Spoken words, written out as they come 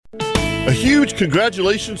A huge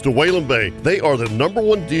congratulations to Whalen Bay. They are the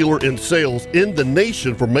 #1 dealer in sales in the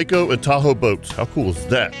nation for Mako and Tahoe boats. How cool is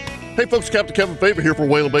that? Hey folks, Captain Kevin Favor here for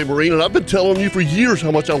Whalen Bay Marine, and I've been telling you for years how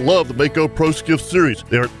much I love the Mako Pro Skiff series.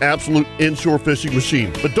 They're an absolute inshore fishing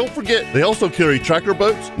machine. But don't forget, they also carry tracker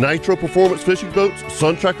boats, Nitro Performance fishing boats,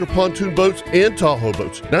 Sun Tracker pontoon boats, and Tahoe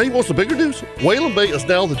boats. Now you want some bigger news? Whalen Bay is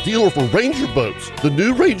now the dealer for Ranger boats. The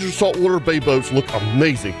new Ranger saltwater bay boats look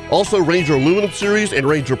amazing. Also Ranger aluminum series and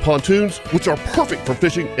Ranger pontoons, which are perfect for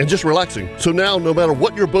fishing and just relaxing. So now, no matter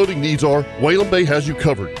what your boating needs are, Whalen Bay has you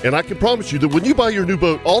covered. And I can promise you that when you buy your new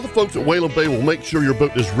boat, all the folks at Whalen Bay will make sure your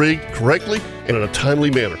boat is rigged correctly and in a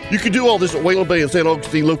timely manner. You can do all this at Whalen Bay in St.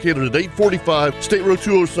 Augustine, located at 845 State Road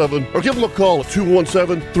 207, or give them a call at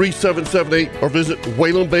 217-3778, or visit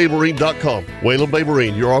WhalenBayMarine.com. Whalen Bay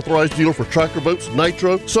Marine, your authorized dealer for tracker boats,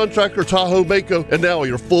 Nitro, Sun Tracker, Tahoe, Mako, and now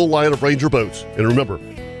your full line of Ranger boats. And remember,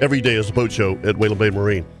 every day is a boat show at Whalen Bay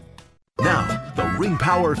Marine. Now, the Ring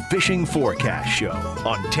Power Fishing Forecast Show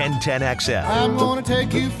on 1010XL. I'm gonna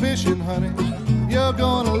take you fishing, honey. You're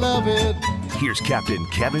gonna love it. Here's Captain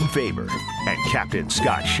Kevin Faber and Captain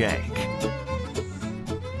Scott Shank.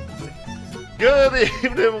 Good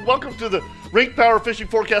evening. Welcome to the Ring Power Fishing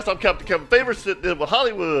Forecast. I'm Captain Kevin Faber, sitting in with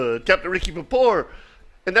Hollywood, Captain Ricky Papour,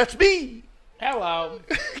 and that's me. Hello.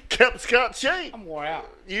 Captain Scott Shank. I'm wore out.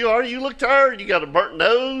 You are. You look tired. You got a burnt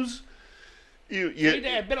nose.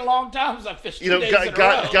 It's been a long time since I fished 2 days in a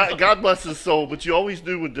row. God bless his soul, but you always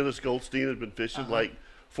knew when Dennis Goldstein had been fishing like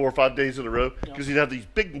 4 or 5 days in a row, because he'd have these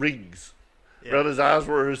big rings around his eyes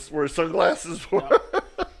where his sunglasses were.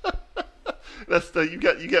 That's you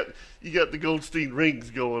got the Goldstein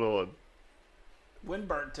rings going on.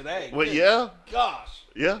 Windburn today. Well, Good yeah. Gosh.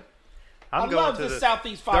 Yeah. I love the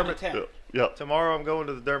Southeast 5 to 10. Yeah. Tomorrow I'm going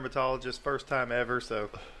to the dermatologist, first time ever, so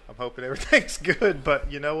I'm hoping everything's good. But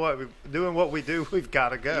you know what? Doing what we do, we've got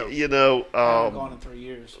to go. You know, I haven't gone in 3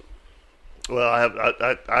 years. Well,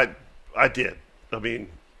 I did. I mean,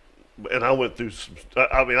 and I went through some.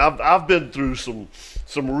 I mean, I've been through some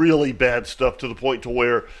really bad stuff to the point to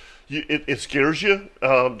where it scares you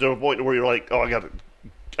to the point where you're like, oh, I got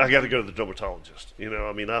to go to the dermatologist. You know,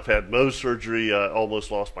 I mean, I've had Mohs surgery. I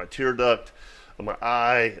almost lost my tear duct on my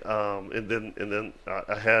eye, and then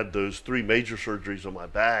I had those 3 major surgeries on my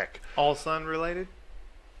back. All sun related?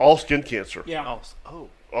 All skin cancer. Yeah.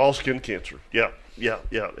 All skin cancer. Yeah.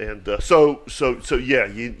 And so yeah,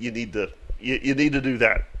 you need to do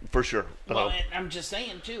that for sure. Well, and I'm just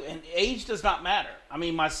saying too, and age does not matter. I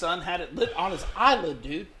mean, my son had it lit on his eyelid,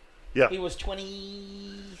 dude. Yeah. He was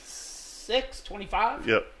 26, 25.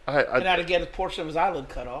 Yeah. And had to get a portion of his eyelid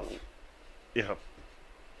cut off. Yeah.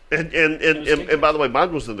 And by the way,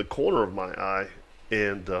 mine was in the corner of my eye,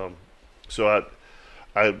 and so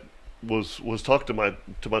I was talking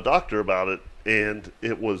to my doctor about it, and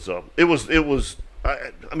it was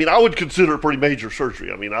I mean, I would consider it pretty major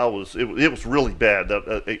surgery. I mean, it was really bad.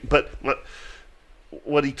 But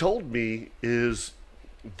what he told me is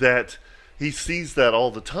that he sees that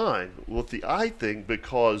all the time with the eye thing,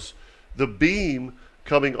 because the beam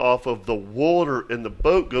coming off of the water in the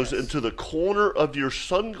boat goes into the corner of your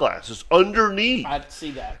sunglasses underneath. I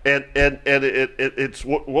see that. And it's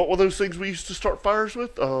what were those things we used to start fires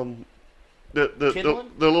with? The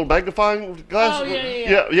little magnifying glass. Oh,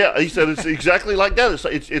 yeah. Yeah. He said it's exactly like that.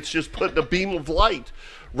 It's just putting a beam of light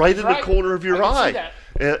right in the corner of your eye.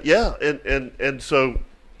 See that. And so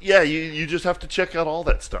yeah, you just have to check out all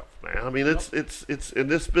that stuff, man. I mean, it's in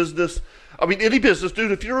this business. I mean, any business,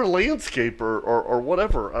 dude. If you're a landscaper or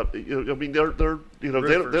whatever, I mean, they're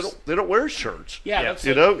they don't wear shirts. Yeah,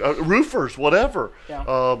 that's roofers, whatever.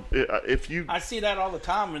 Yeah. I see that all the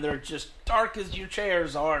time, and they're just dark as your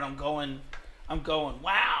chairs are, and I'm going,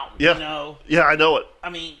 wow. Yeah. You know. Yeah, I know it. I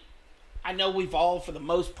mean, I know we've all, for the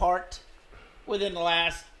most part, within the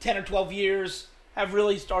last 10 or 12 years, have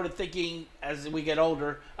really started thinking, as we get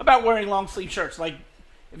older, about wearing long sleeve shirts. Like,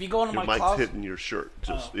 if you go into your my mic's closet, hitting your shirt.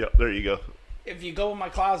 Yeah, there you go. If you go in my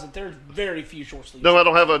closet, there's very few short sleeves. No, I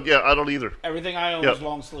don't have a. Yeah, I don't either. Everything I own is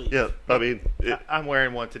long sleeve. Yeah, I mean, I'm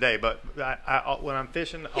wearing one today, but I when I'm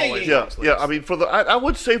fishing, always long sleeves. Yeah. I mean, I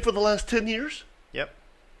would say for the last 10 years. Yep.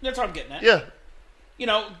 That's what I'm getting at. Yeah. You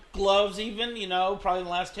know, gloves even. You know, probably in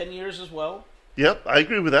the last 10 years as well. Yep, I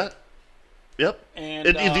agree with that. Yep. And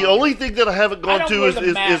the only thing that I haven't gone to is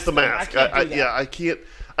the mask.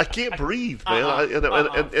 I can't breathe, man.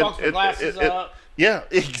 Fogs my glasses up. Yeah,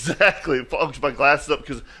 exactly. It fogs my glasses up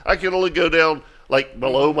because I can only go down like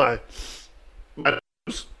below my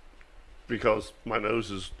nose, because my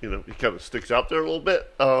nose is, it kind of sticks out there a little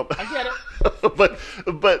bit. I get it.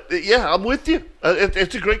 but yeah, I'm with you.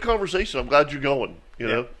 It's a great conversation. I'm glad you're going.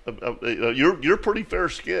 You're pretty fair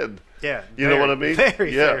skinned. Yeah, You know what I mean?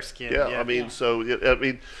 Very yeah. fair skin. Yeah, Yeah. I mean, Yeah. so I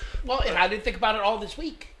mean, Well, and I didn't think about it all this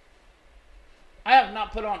week. I have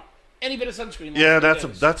not put on any bit of sunscreen. yeah, last that's a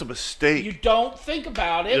few days. mistake. You don't think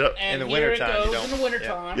about it, Yep. and In the here it wintertime, you goes in don't. the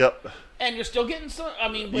wintertime. Yep. And you're still getting some. I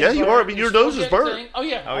mean, Yeah, you are. I mean, your nose is burnt. Oh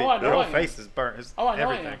yeah. Oh, Oh, yeah. I know. Your I whole am. face is burnt. It's Oh, I know.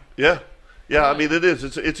 I everything. am. Yeah. Yeah, I Right. mean, it is.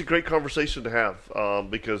 It's a great conversation to have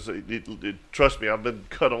because trust me, I've been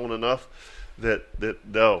cut on enough that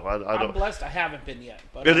no, I I'm don't. blessed. I haven't been yet,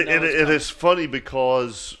 but And, I it, know and, it's it, and coming. it's funny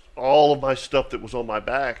because all of my stuff that was on my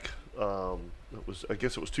back, I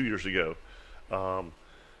guess it was 2 years ago,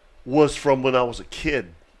 was from when I was a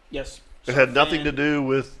kid. Yes. It had nothing to do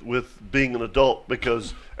with being an adult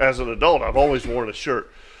because as an adult I've always worn a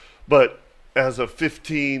shirt, but as a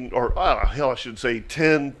 15 or hell I should say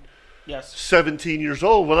 10, Yes. 17 years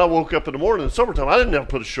old, when I woke up in the morning in the summertime, I didn't have to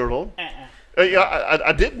put a shirt on. Yeah,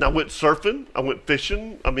 I didn't. I went surfing. I went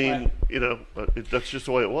fishing. I mean, Right. that's just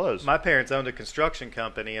the way it was. My parents owned a construction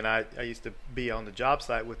company, and I used to be on the job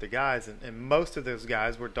site with the guys, and most of those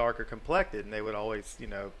guys were darker complected, and they would always,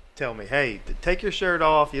 tell me, hey, take your shirt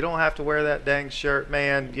off. You don't have to wear that dang shirt,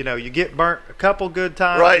 man. You get burnt a couple good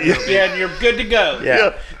times. Right. You'll be- Yeah, and you're good to go. Yeah.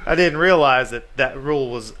 Yeah. I didn't realize that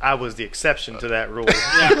rule I was the exception to that rule.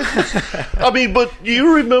 I mean, but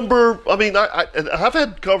you remember? I mean, I've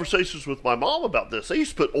had conversations with my mom about this. They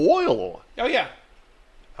used to put oil on. Oh yeah.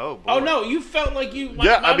 Oh, boy. Oh no, you felt like you.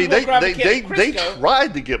 Yeah, I mean, they they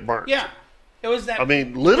tried to get burnt. Yeah, it was that. I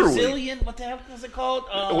mean, literally. Brazilian. What the hell was it called?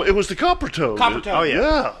 It was the copper tone. Copper tone. Oh, yeah.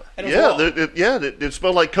 Yeah, And it was yeah, oil. it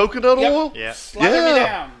smelled like coconut Yep. oil. Yeah. Slapping me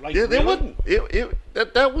down. Like, yeah, really? it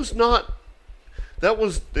wasn't. That was not. That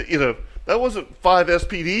was that wasn't 5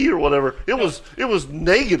 SPD or whatever. It was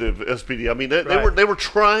negative SPD. I mean, they Right. were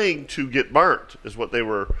trying to get burnt. Is what they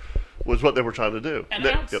were trying to do. And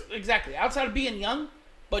exactly outside of being young,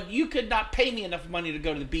 but you could not pay me enough money to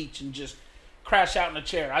go to the beach and just crash out in a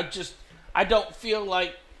chair. I don't feel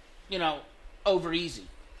like over easy.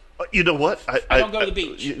 You know what? I don't go to the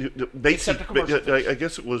beach. Basically, Except a commercial fish. I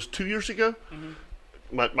guess it was 2 years ago. Mm-hmm.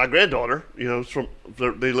 My granddaughter,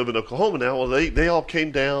 they live in Oklahoma now. Well, they all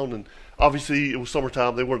came down, and obviously it was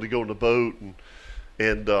summertime. They wanted to go on the boat, and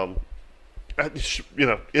in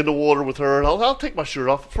the water with her. And I'll take my shirt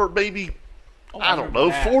off for maybe I don't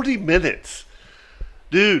know 40 minutes,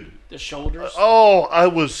 dude. The shoulders. Oh, I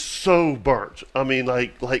was so burnt. I mean,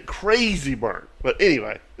 like crazy burnt. But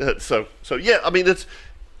anyway, so yeah. I mean,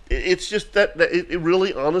 it's just that it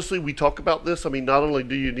really, honestly, we talk about this. I mean, not only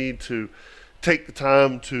do you need to take the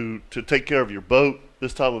time to take care of your boat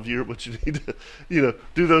this time of year, but you need to,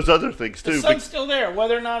 do those other things too. The sun's still there,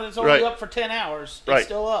 whether or not it's only Right. up for 10 hours. It's Right.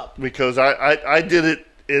 still up. Because I did it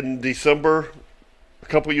in December a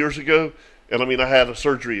couple years ago, and I mean I had a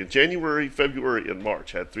surgery in January, February, and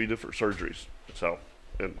March. I had 3 different surgeries. So,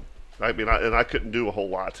 and I couldn't do a whole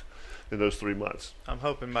lot in those 3 months. I'm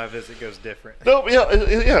hoping my visit goes different. No,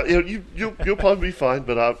 yeah. You'll probably be fine,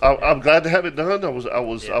 but I'm glad to have it done. I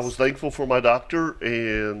was thankful for my doctor,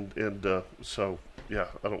 and so yeah,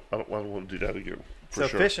 I don't want to do that again. For So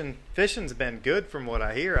sure. fishing's been good from what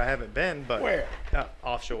I hear. I haven't been, but Where?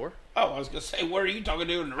 Offshore. Oh, I was going to say, where are you talking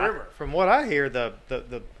to in the river? From what I hear, the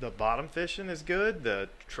bottom fishing is good.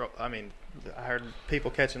 I heard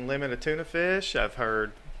people catching limited tuna fish. I've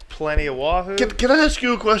heard plenty of wahoo. Can I ask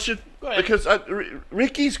you a question? Go ahead. Because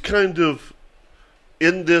Ricky's kind of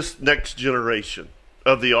in this next generation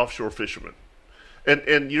of the offshore fishermen,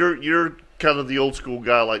 and you're kind of the old school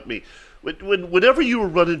guy like me. Whenever you were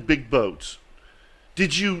running big boats,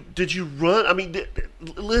 did you run? I mean,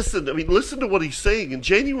 listen to what he's saying. In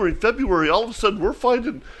January and February, all of a sudden we're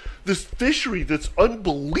finding this fishery that's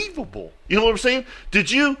unbelievable. You know what I'm saying?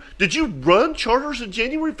 Did you run charters in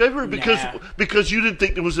January, February because you didn't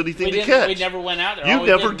think there was anything to catch? We never went out there. You All we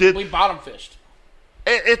never did. We bottom fished.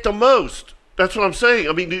 At the most. That's what I'm saying.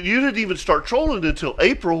 I mean, you didn't even start trolling until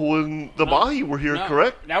April when the mahi were here, No,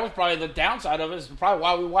 correct? That was probably the downside of it. Is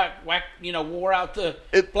probably why we wore out the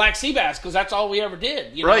black sea bass, because that's all we ever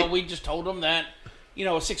did. Right. We just told them that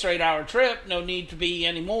a 6 or 8 hour trip, no need to be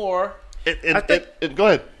any more. Go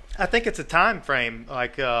ahead. I think it's a time frame.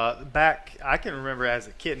 Like back, I can remember as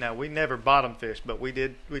a kid. Now we never bottom fished, but we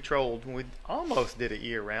trolled. We almost did it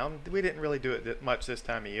year round. We didn't really do it much this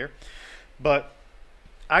time of year, but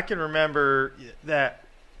I can remember that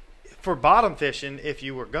for bottom fishing, if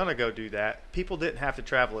you were gonna go do that, people didn't have to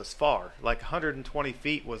travel as far. Like 120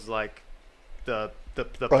 feet was like the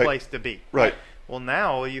Right. place to be. Right. Well,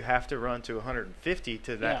 now you have to run to 150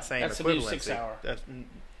 to that Yeah, same that's the new equivalency. 6 hour.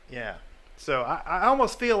 Yeah. So I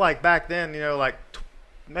almost feel like back then,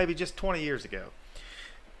 maybe just 20 years ago,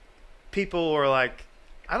 people were like,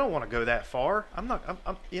 I don't want to go that far. I'm not.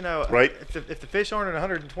 Right. If the fish aren't at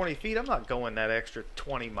 120 feet, I'm not going that extra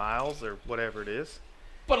 20 miles or whatever it is.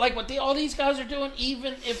 But like what all these guys are doing,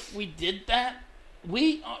 even if we did that,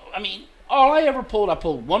 all I ever pulled, I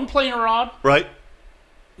pulled one planer rod, Right.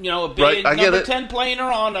 a big Right, I get number it. 10 planer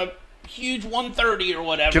on a huge 130 or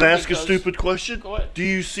whatever. Can I ask a because- stupid question? Go ahead. Do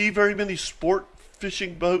you see very many sport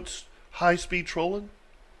fishing boats high-speed trolling?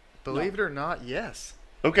 Believe it or not, yes.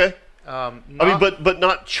 Okay. Not, I mean, but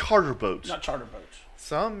not charter boats. Not charter boats.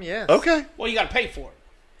 some, yes. Okay. Well, you got to pay for it.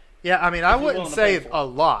 Yeah, I mean, I you're wouldn't willing to say pay for it. a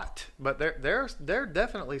lot, but there are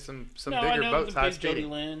definitely some No, bigger I know boats the high big Jody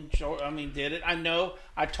speeding. Lynn. Did it. I know.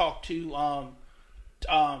 I talked to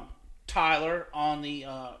Tyler on the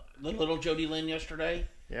little Jody Lynn yesterday.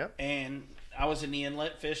 Yep. And I was in the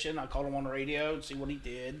inlet fishing. I called him on the radio and see what he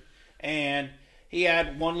did. And he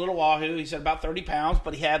had one little wahoo. He said about 30 pounds,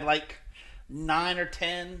 but he had like 9 or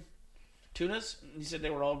 10 tunas. He said they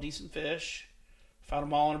were all decent fish. Found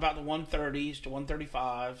them all in about the 130s to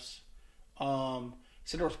 135s. He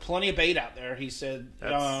said there was plenty of bait out there. He said,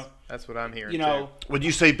 That's what I'm hearing. you know, When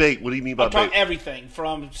you say bait, what do you mean by I'm talking bait? everything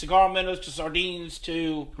from cigar minnows to sardines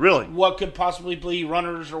to Really? what could possibly be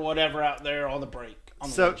runners or whatever out there on the break. On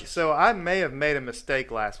the So, ledges. so I may have made a mistake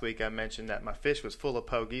last week. I mentioned that my fish was full of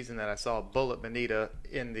pogies and that I saw a bullet bonita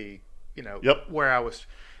in the, Yep. where I was.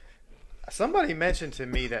 Somebody mentioned to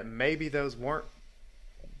me that maybe those weren't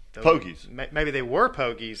Pogies. Maybe they were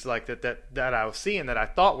pogies, like that I was seeing that I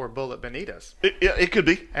thought were bullet bonitas. It could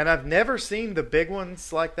be. And I've never seen the big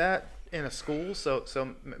ones like that in a school, so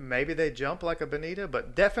maybe they jump like a bonita,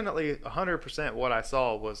 but definitely 100% what I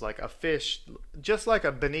saw was like a fish, just like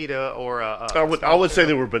a bonita or a I would say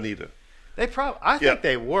they were bonita. They I think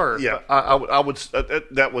they were. Yeah, but I would.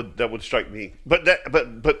 That would strike me. But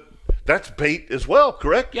that's bait as well,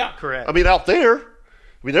 correct? Yeah. correct. I mean, out there,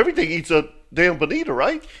 everything eats a damn bonita,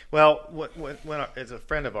 right? Well, when as a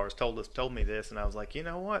friend of ours told me this, and I was like, you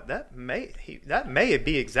know what, that may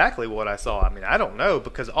be exactly what I saw. I mean, I don't know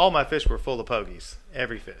because all my fish were full of pogies,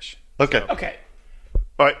 every fish. Okay. Okay.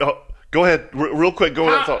 All right. Go ahead, real quick. Go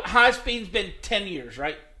ahead. High speed's been 10 years,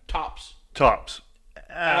 right? Tops.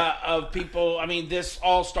 Of people. I mean, this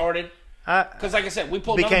all started because, like I said, we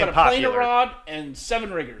pulled nothing became but a planer popular. rod and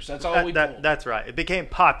 7 riggers. That's all we pulled. That's right. It became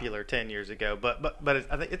popular 10 years ago, but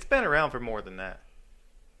I think it's been around for more than that.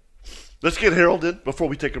 Let's get Harold in before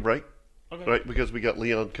we take a break, Okay. right? Because we got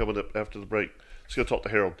Leon coming up after the break. Let's go talk to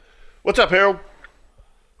Harold. What's up, Harold?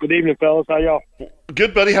 Good evening, fellas. How y'all?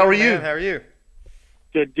 Good, buddy. How are you? Man, how are you?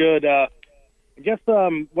 Good, good. I guess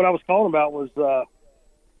what I was calling about was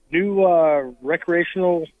new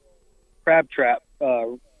recreational crab trap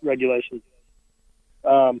regulations.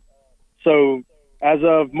 So as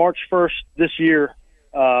of March 1st this year,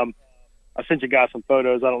 I sent you guys some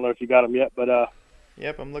photos. I don't know if you got them yet, but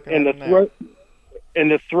Yep, I'm looking in at the them now. in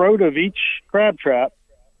the throat of each crab trap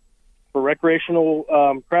for recreational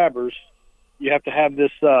crabbers, you have to have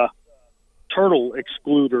this turtle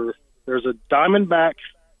excluder. There's a diamondback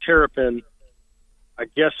terrapin, I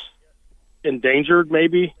guess endangered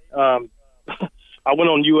maybe. I went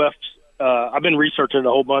on UF. I've been researching it a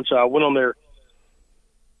whole bunch. I went on their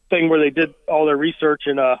thing where they did all their research,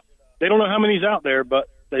 and they don't know how many's out there, but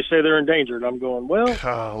they say they're endangered. I'm going, well,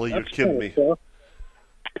 Golly, you're that's kidding cool me. stuff.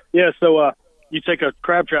 Yeah, so you take a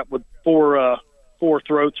crab trap with four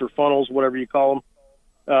throats or funnels, whatever you call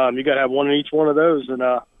them. You got to have one in each one of those, and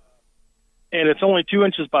it's only 2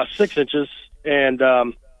 inches by 6 inches. And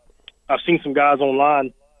I've seen some guys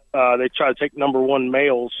online. They try to take number one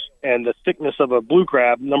males, and the thickness of a blue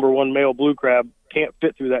crab, number one male blue crab, can't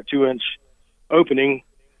fit through that 2-inch opening.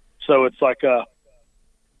 So it's like,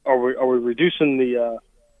 are we reducing the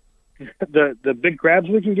big crabs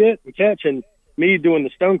we can get and catch? And me doing the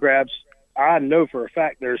stone crabs, I know for a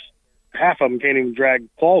fact there's half of them can't even drag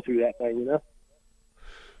claw through that thing, you know?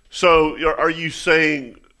 So, are you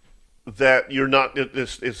saying that you're not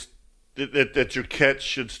that your catch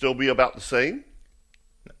should still be about the same?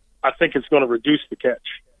 I think it's going to reduce the catch.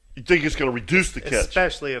 You think it's going to reduce the catch?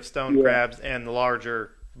 Especially of stone crabs and the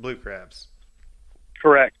larger blue crabs.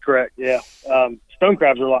 Correct, yeah. Stone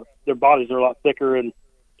crabs their bodies are a lot thicker, and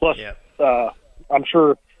plus, Yep. I'm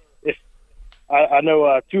sure if I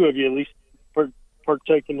know two of you at least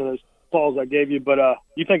partaking in those claws I gave you, but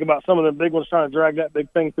you think about some of the big ones trying to drag that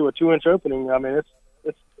big thing through a 2-inch opening. I mean,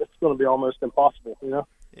 it's going to be almost impossible, you know?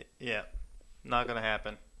 Yeah, not going to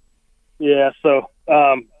happen. Yeah, so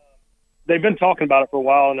they've been talking about it for a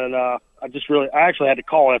while, and then I actually had to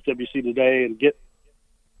call FWC today and get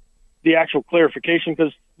the actual clarification,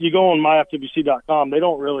 because you go on myfwc.com, they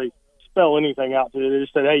don't really spell anything out to you. They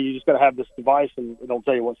just said, hey, you just got to have this device, and it don't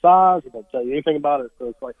tell you what size, it don't tell you anything about it. So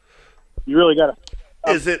it's like, you really got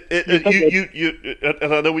to. Is it you?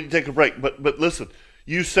 And I know we can take a break, but listen,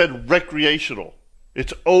 you said recreational.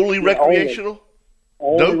 It's only recreational.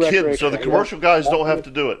 Only No kidding. So recreational, the commercial guys don't have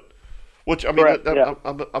to do it. Which I mean, Correct, yeah.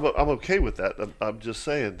 I'm okay with that. I'm just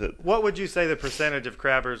saying that. What would you say the percentage of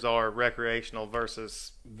crabbers are recreational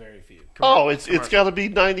versus? Very few. Oh, it's got to be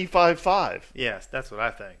 95.5. Yes, that's what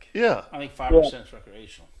I think. Yeah. I think 5% is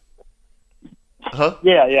recreational. Huh?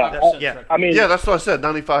 Yeah, yeah. 5% is Yeah. recreational. I mean, Yeah, that's what I said.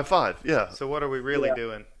 95.5. Yeah. So what are we really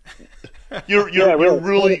doing? You're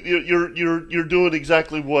really. you're doing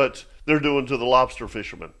exactly what they're doing to the lobster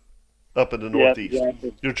fishermen up in the Northeast.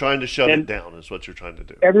 exactly. You're trying to shut And- it down. Is what you're trying to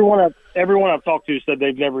do. everyone I've talked to said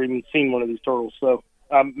they've never even seen one of these turtles. So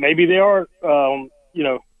maybe they are,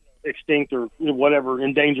 extinct or whatever,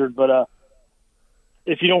 endangered. But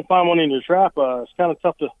if you don't find one in your trap, it's kind of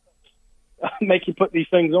tough to make you put these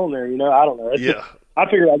things on there. I don't know. It's Yeah. just, I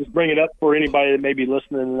figured I'd just bring it up for anybody that may be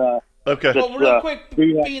listening. Okay. Well, real quick,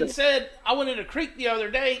 we have being to- said, I went in a creek the other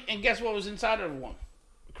day, and guess what was inside of one?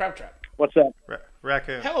 A crab trap. What's that?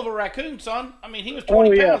 Raccoon. Hell of a raccoon, son. I mean, he was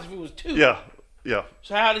 20 yeah. pounds if he was 2. Yeah. Yeah.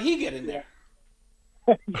 So how did he get in there?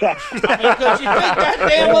 Yeah. Because you think that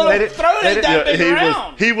damn little They didn't- throat they ain't didn't- that big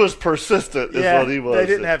around. He was persistent. Is what he was. They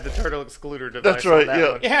didn't have the turtle excluder device. That's right, On that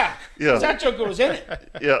yeah. one. Yeah. Yeah. That joker was in it.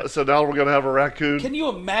 Yeah. So now we're gonna have a raccoon. Can you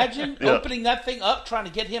imagine Yeah. opening that thing up, trying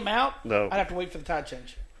to get him out? No. I'd have to wait for the tide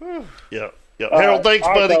change. Yeah. Yeah. Harold, thanks,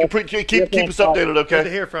 all right, buddy. fellas. Keep us updated, Good to okay?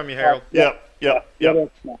 hear from you, Harold. Yeah. Yeah. Yeah.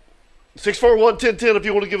 Yeah. 641-1010 if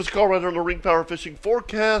you want to give us a call right there on the Ring Power Fishing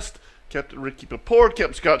Forecast. Captain Ricky Papour,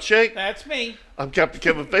 Captain Scott Shank. That's me. I'm Captain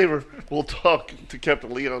Kevin Favor. We'll talk to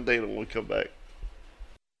Captain Leon Dana when we come back.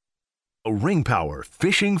 A Ring Power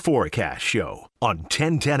Fishing Forecast Show on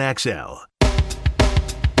 1010XL.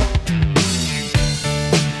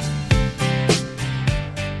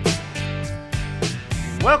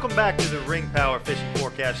 Welcome back to the Ring Power Fishing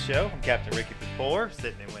Forecast Show. I'm Captain Ricky Papour,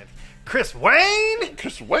 sitting in with Chris Wayne,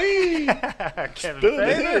 Chris Wayne. Kevin Spinning the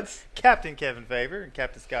Favor, hits. Captain Kevin Favor, and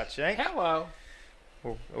Captain Scott Shank. Hello.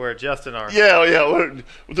 We're adjusting our. Yeah.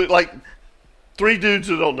 We're like 3 dudes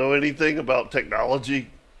who don't know anything about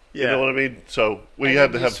technology. You Yeah. know what I mean? So we And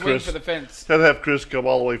had then to you have swing Chris. for the fence. Had to have Chris come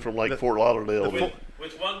all the way from like Fort Lauderdale.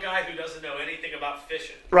 With one guy who doesn't know anything about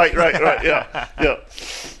fishing. Right. Yeah. Yeah.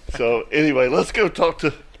 So anyway, let's go talk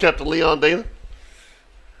to Captain Leon Dana.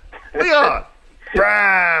 Leon.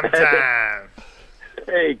 Prime time.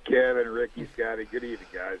 Hey, Kevin, Ricky, Scotty. Good evening,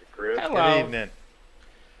 guys. Chris. Hello. Good evening.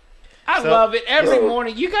 I So- love it. Every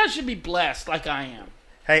morning. You guys should be blessed like I am.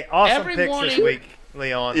 Hey, awesome Every picks morning- this week,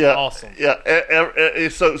 Leon. Yeah. Awesome. Yeah.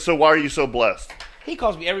 So why are you so blessed? He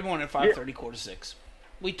calls me every morning at 5:30, 5:45.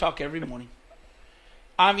 We talk every morning.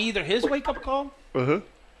 I'm either his wake-up call Uh-huh.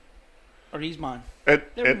 or he's mine. And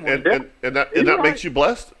Every morning. that makes you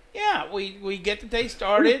blessed? Yeah, we get the day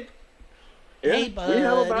started. Yeah, Hey, we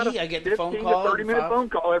have about buddy. a I get the 15 phone call. to 30-minute at 5. phone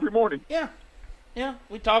call every morning. Yeah.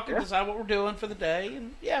 We talk and decide what we're doing for the day,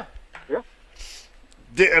 and yeah.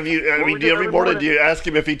 Do you we do every every morning, morning. do you ask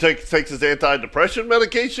him if he takes his antidepressant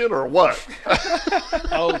medication or what?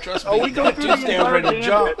 Oh, trust me, we he go got through the Tuesday ready to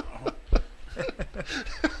entire jump.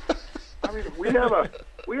 I mean,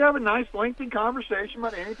 we have a nice lengthy conversation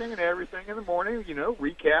about anything and everything in the morning.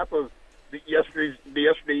 Recap of the yesterday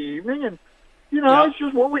evening, and Yeah. it's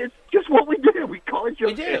just what we do. We call each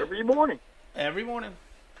other do. every morning. Every morning.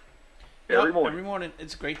 Every Yep, morning. Every morning.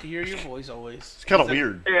 It's great to hear your voice always. It's kind of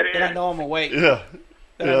weird. Then I know I'm awake. Yeah.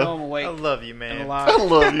 Then I know I'm awake. I love you, and man. I alive.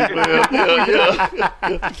 love you,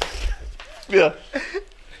 man. Yeah.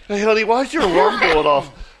 Hey, honey, why's your alarm going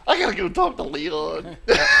off? I gotta go talk to Leon.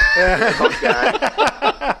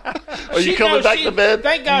 Are you coming back to bed?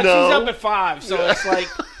 Thank God No. she's up at 5, so it's like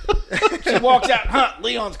she walks out.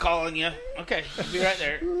 Leon's calling you. Okay, I'll be right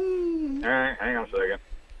there. All right, hang on a second.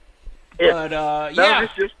 But No, yeah,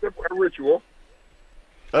 it's just a ritual.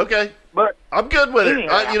 Okay. But I'm good with it.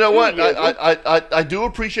 Anyhow, You know what? anyhow. I do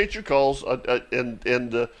appreciate your calls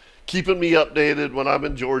and keeping me updated when I'm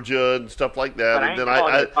in Georgia and stuff like that. But I And ain't then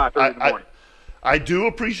calling you at 5:30 in the morning. I do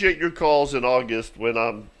appreciate your calls in August when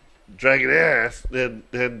I'm dragging ass and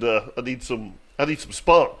I need some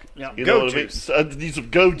spunk. Yeah. You Goat know what juice. I mean? I need some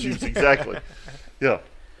goat juice exactly. Yeah.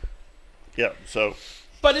 Yeah. So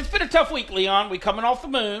but it's been a tough week, Leon. We coming off the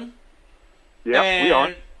moon. yeah, and we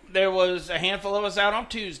are. There was a handful of us out on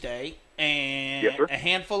Tuesday, and Yes, sir. a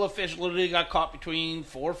handful of fish literally got caught between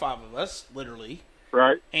 4 or 5 of us, literally.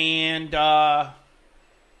 Right. And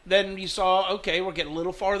then you saw, okay, we're getting a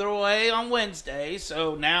little farther away on Wednesday,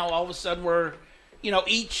 so now all of a sudden we're,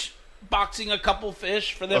 each boxing a couple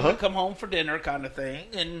fish for them to come home for dinner kind of thing.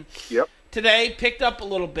 And Yep. today picked up a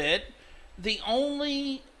little bit. The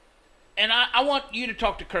only, and I want you to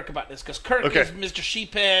talk to Kirk about this because Kirk Okay. is Mr.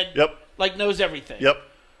 Sheephead. Yep. Like knows everything. Yep.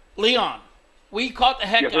 Leon, we caught the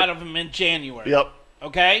heck Yes, sir. out of them in January. Yep.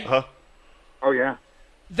 Okay? Uh-huh. Oh yeah.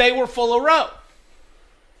 They were full of roe.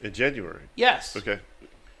 In January. Yes. Okay.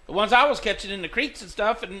 The ones I was catching in the creeks and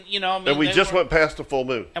stuff, and I mean, And we they just were- went past the full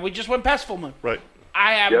moon. and we just went past full moon. Right.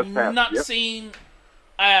 I have Yes, Pat. not Yep. seen.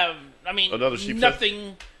 Another sheephead?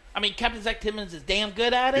 nothing. I mean, Captain Zach Timmons is damn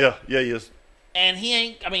good at it. Yeah. Yeah, he is. And he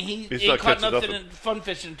ain't. I mean, he He's ain't not caught catching nothing nothing. in fun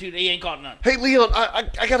fishing too. He ain't caught none. Hey, Leon,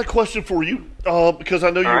 I got a question for you because I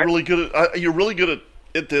know you're right. really good at you're really good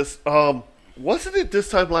at this. Wasn't it this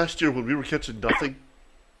time last year when we were catching nothing?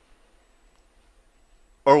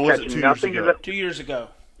 Or was it Catching 2 years nothing? ago? Is that- 2 years ago.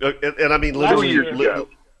 And I mean, Last literally, year. 2 years ago.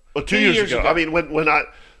 2 years ago. I mean, when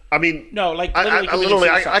I mean, No, like I literally. committed literally,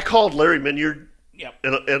 suicide. I called Larry Minyard, Yep.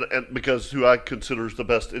 and because who I consider is the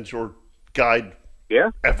best inshore guide Yeah.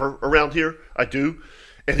 ever around here. I do.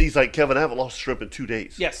 And he's like, Kevin, I haven't lost shrimp in 2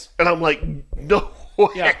 days. Yes. And I'm like, no way.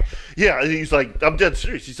 Yeah. Yeah. And he's like, I'm dead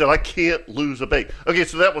serious. He said, I can't lose a bait. Okay,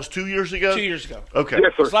 so that was 2 years ago? 2 years ago. Okay.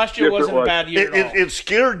 Yes, sir. Because last year Yes, wasn't it a was. bad year at all. It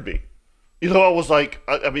scared me. I was like,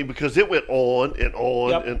 I mean, because it went on and on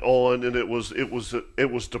Yep. and on, and it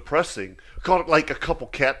was depressing. Caught like a couple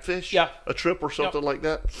catfish, Yeah. a trip or something like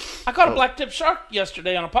that. I caught a black tip shark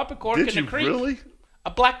yesterday on a poppet cork Did in you the creek. really? A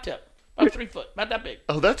black tip, about 3 foot, about that big.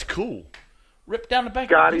 Oh, that's cool. Ripped down the bank.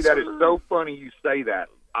 Scotty, that is so funny you say that.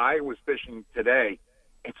 I was fishing today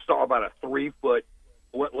and saw about a 3 foot,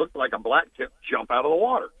 what looked like a black tip jump out of the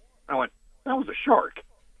water. I went, that was a shark.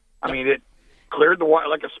 I mean, it cleared the water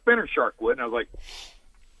like a spinner shark would. And I was like,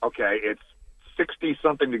 okay, it's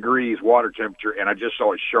 60-something degrees water temperature, and I just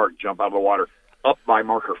saw a shark jump out of the water up by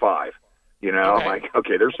marker 5. Okay. I'm like,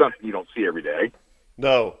 okay, there's something you don't see every day.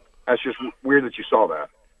 No. That's just weird that you saw that.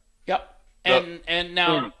 Yep. And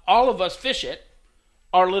now all of us fish it.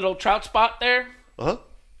 Our little trout spot there. Uh-huh.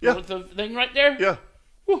 Yeah. With the thing right there. Yeah.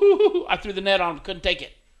 Woo-hoo-hoo-hoo. I threw the net on, couldn't take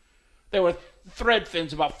it. They were thread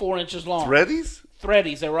fins about 4 inches long. Threadies?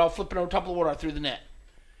 Threadies. They were all flipping over top of the water. I threw the net.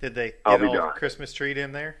 Did they I'll get be all darned. Christmas tree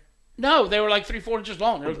in there? No, they were like 3-4 inches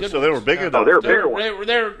long. They were good. So they were ones. bigger Oh, than they're They bigger were, ones. they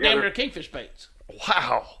were damn they're- near kingfish baits.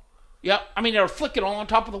 Wow. Yep. I mean, they were flicking all on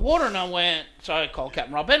top of the water, and I went, so I called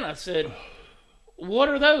Captain Rob Bennett. I said, what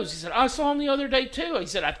are those? He said, I saw them the other day, too. He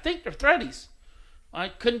said, I think they're threadies. I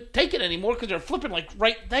couldn't take it anymore because they're flipping like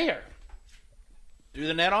right there. Threw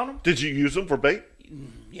the net on them? Did you use them for bait?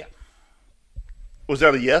 Yeah. Was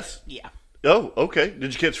that a yes? Yeah. Oh, okay.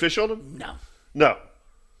 Did you catch fish on them? No. No.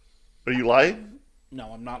 Are you lying?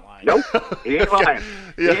 No, I'm not lying. Nope. He ain't lying.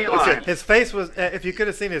 He Yeah, ain't lying. okay. His face was. If you could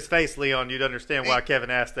have seen his face, Leon, you'd understand why Kevin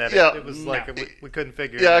asked that. Yeah. It was like we couldn't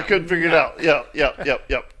figure it Yeah, I out. couldn't figure it out.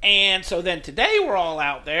 Yep. And so then today we're all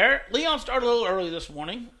out there. Leon started a little early this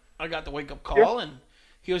morning. I got the wake-up call, and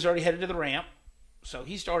he was already headed to the ramp. So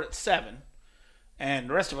he started at 7, and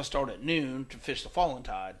the rest of us started at noon to fish the falling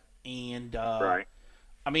tide. And, Right.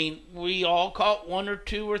 I mean, we all caught 1 or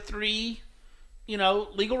 2 or 3,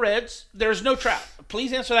 legal reds. There's no trout.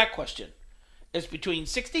 Please answer that question. It's between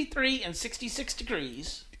 63 and 66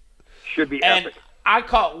 degrees. Should be And epic. I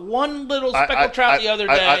caught one little speckled trout the other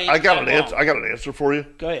day. I got at an answer. Long. I got an answer for you.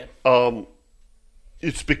 Go ahead.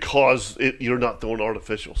 It's because you're not throwing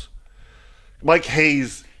artificials. Mike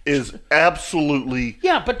Hayes is absolutely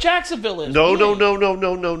Yeah, but Jacksonville is. no.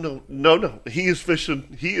 Really? He is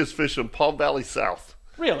fishing Palm Valley South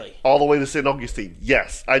Really? all the way to St. Augustine.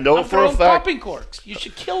 Yes, I know I'm for a throwing fact. popping corks. You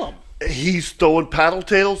should kill him. He's throwing paddle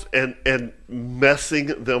tails and messing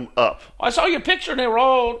them up. I saw your picture and they were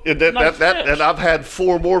all And nice fish. and I've had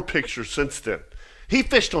 4 more pictures since then. He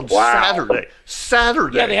fished on Wow.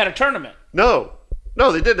 Saturday. Yeah, they had a tournament. No,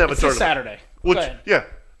 they didn't have It's a this tournament. Saturday. Which, Go ahead. yeah.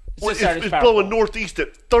 It's Well, this Saturday's it's Power blowing Bowl. northeast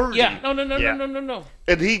at 30. Yeah, no. Yeah.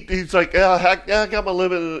 And he's like, yeah, I got my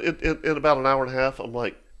limit in about an hour and a half. I'm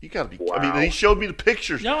like, you got to be. I mean, Wow. and he showed me the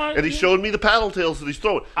pictures. No, and he showed me the paddle tails that he's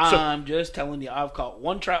throwing. So, I'm just telling you, I've caught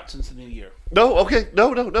 1 trout since the new year. no, okay.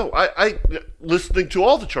 No. I listening to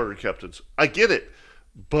all the charter captains, I get it.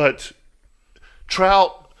 But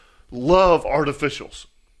trout love artificials.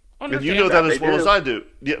 And you know that as They well do. as I do.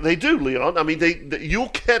 Yeah, they do, Leon. I mean, you'll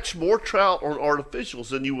catch more trout on artificials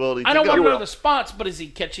than you will anything I don't want else. to know the spots, but is he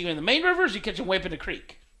catching in the main river or is he catching way up in the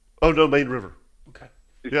creek? Oh, no, Main River. Okay.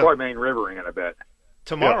 It's Yeah. probably main rivering it, I bet.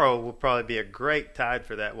 Tomorrow will probably be a great tide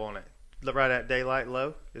for that, won't it? Right at daylight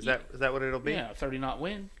low. Is that what it'll be? Yeah, 30 knot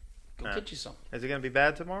wind. Go get you some. Is it going to be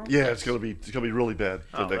bad tomorrow? Yeah, it's gonna be really bad.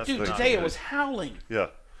 Oh, that's Dude, not today it good. was howling. Yeah.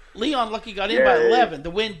 Leon lucky got in by 11. The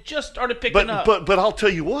wind just started picking up. But I'll tell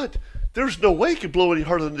you what. There's no way it could blow any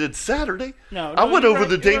harder than it did Saturday. No, I went you're over right,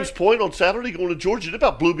 the you're Dames right. Point on Saturday going to Georgia. It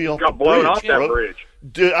about blew me off Got the blown bridge, off that bro. bridge.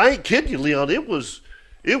 Dude, I ain't kidding you, Leon. It was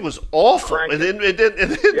awful. Cranking. And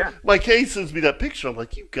then Yeah. my Kay sends me that picture. I'm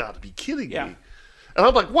like, you got to be kidding Yeah. me. And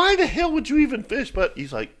I'm like, why the hell would you even fish? But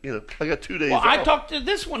he's like, I got 2 days Well, I off. talked to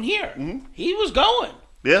this one here. He was going.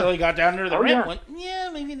 Yeah. So he got down there to the Oh, ramp. yeah.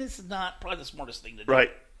 Went, maybe this is not probably the smartest thing to do.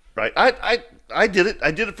 Right. I did it.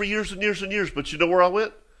 I did it for years and years and years. But you know where I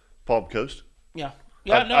went? Palm Coast. Yeah.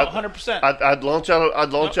 Yeah, no, 100%. I'd launch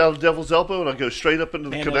out of Devil's Elbow and I'd go straight up into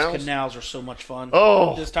the Man, canals. those canals are so much fun.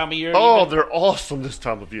 Oh, This time of year. Oh, even they're awesome this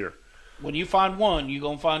time of year. when you find one, you're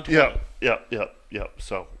going to find 20. Yeah.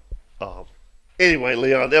 So, anyway,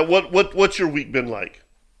 Leon, what's your week been like?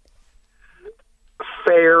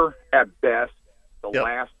 Fair at best. The Yep.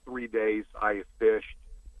 last 3 days I have fished.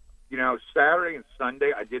 Saturday and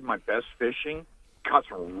Sunday I did my best fishing. Caught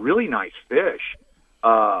some really nice fish.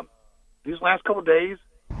 These last couple of days,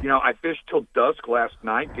 I fished till dusk last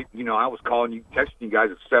night. I was calling you, texting you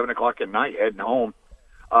guys at 7 o'clock at night, heading home.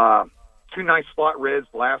 2 nice slot reds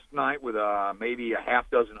last night with maybe a half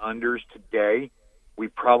dozen unders today. We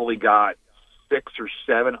probably got 6 or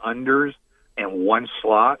 7 unders and 1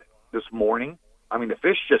 slot this morning. I mean, the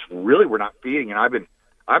fish just really were not feeding, and I've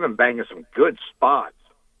been banging some good spots,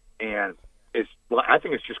 and I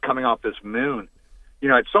think it's just coming off this moon.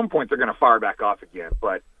 At some point they're going to fire back off again,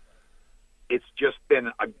 but it's just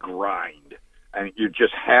been a grind, and you're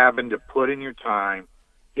just having to put in your time,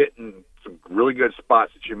 hitting some really good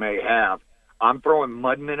spots that you may have. I'm throwing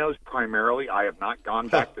mud minnows primarily. I have not gone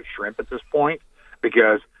back to shrimp at this point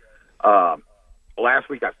because last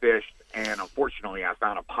week I fished, and unfortunately I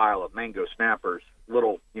found a pile of mango snappers,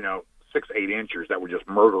 little, 6-8 inchers that were just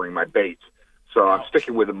murdering my baits. So I'm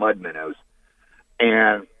sticking with the mud minnows.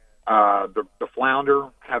 And the flounder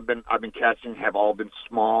I've been catching have all been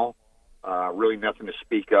small, really nothing to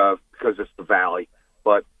speak of because it's the valley.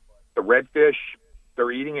 But the redfish,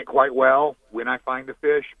 they're eating it quite well when I find the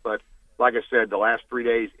fish. But like I said, the last 3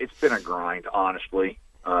 days, it's been a grind, honestly.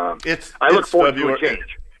 I look forward February. to a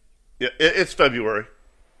change. Yeah, it's February.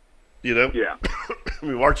 Yeah. I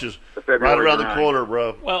mean, March is The February right around the grind. corner,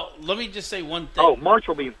 bro. Well, let me just say one thing. Oh, March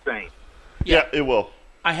will be insane. Yeah, it will.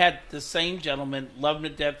 I had the same gentleman, love him to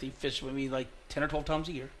death. He fished with me like 10 or 12 times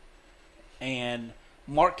a year. And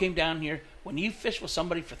Mark came down here. When you fish with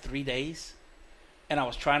somebody for 3 days, and I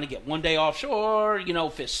was trying to get 1 day offshore,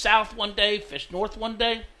 fish south 1 day, fish north 1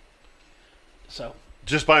 day. So,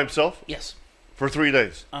 Just by himself yes. for 3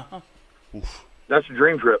 days. Uh-huh. That's a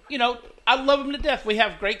dream trip. I love him to death. We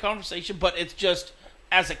have great conversation, but it's just,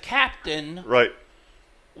 as a captain, Right.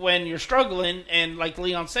 when you're struggling, and like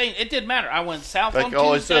Leon's saying, it didn't matter. I went south Like on I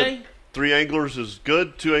always Tuesday. said, 3 anglers is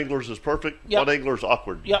good, 2 anglers is perfect, Yep. 1 angler is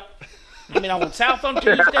awkward. Yep. I went south on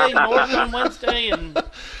Tuesday, north on Wednesday, and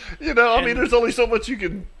I mean, there's only so much you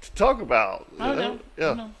can talk about. I know.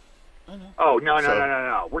 Yeah. I know. Oh, no.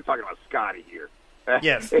 So- We're talking about Scotty here.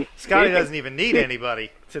 Yes, Scotty doesn't even need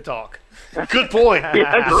anybody to talk. Good point.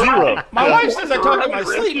 Zero. My wife says I talk in my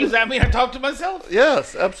sleep. Does that mean I talk to myself?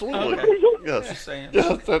 Yes, absolutely. Okay. Yes. Just saying.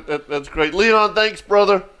 Yes, that's great. Leon, thanks,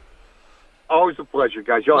 brother. Always a pleasure,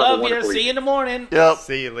 guys. Y'all have a Love you. wonderful See you evening. in the morning. Yep.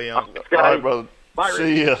 See you, Leon. All right, brother. Bye, Rick.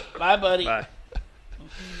 See ya. Bye, buddy. Bye.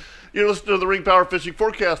 You're listening to the Ring Power Fishing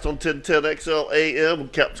Forecast on 1010 XL AM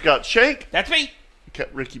with Captain Scott Shank, That's me.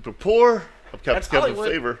 Captain Ricky Papour. I'm Captain That's Kevin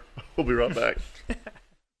Hollywood. Favor. We'll be right back.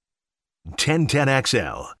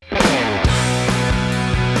 1010XL.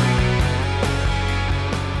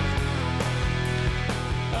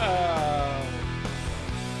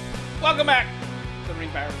 Welcome back to the Ring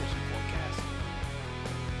Power Fishing Forecast.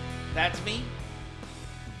 That's me,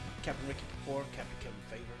 Captain Ricky Papour, Captain Kevin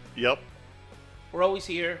Favor. Yep. We're always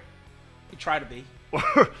here. We try to be.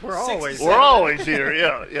 We're always to We're 7. always here.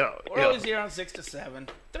 Yeah. We're always here on 6 to 7.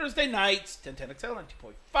 Thursday nights, 1010XL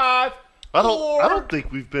 90.5. I don't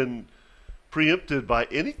think we've been preempted by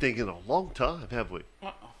anything in a long time, have we?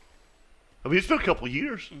 Uh-uh. I mean, it's been a couple of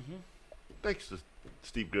years. Mm-hmm. Thanks to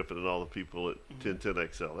Steve Griffin and all the people at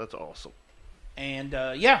 1010XL. That's awesome. And,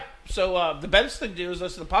 so the best thing to do is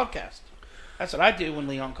listen to the podcast. That's what I do when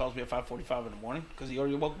Leon calls me at 5:45 in the morning because he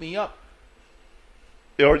already woke me up.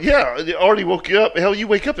 It already woke you up. Hell, you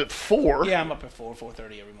wake up at 4. Yeah, I'm up at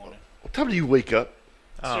 4:30 every morning. What time do you wake up?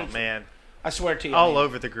 Oh, man. I swear to you. All man.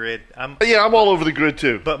 over the grid. I'm all over the grid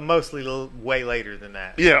too. but mostly way later than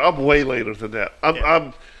that. Yeah, I'm way later than that.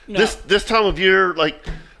 I'm No. this time of year, like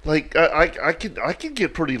I can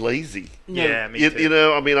get pretty lazy. No. Yeah, me too. You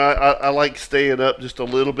know, I mean, I like staying up just a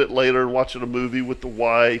little bit later and watching a movie with the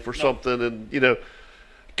wife or something, and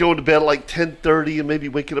going to bed at like 10:30 and maybe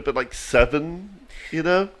waking up at like 7, you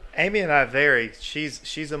know? Amy and I vary.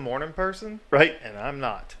 She's a morning person, Right? and I'm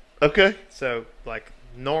not. Okay. So like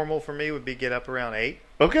normal for me would be get up around 8.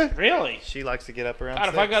 Okay. Really? She likes to get up around God,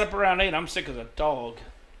 6. if I got up around 8, I'm sick as a dog.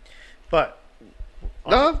 But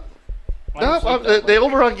No. The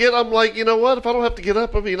older I get, I'm like, you know what? If I don't have to get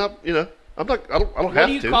up, I mean, I'm not. I don't What have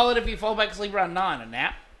do you to. call it if you fall back asleep around 9? A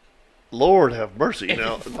nap? Lord have mercy.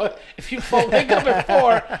 Now, If you wake up at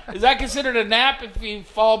 4, is that considered a nap if you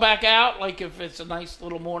fall back out? Like if it's a nice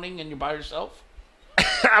little morning and you're by yourself?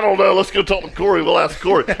 I don't know. Let's go talk to Corey. We'll ask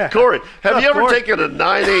Corey. Corey, have you ever taken a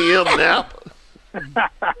 9 a.m. nap?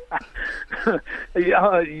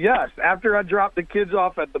 Yes. After I drop the kids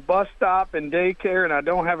off at the bus stop and daycare and I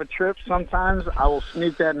don't have a trip, sometimes I will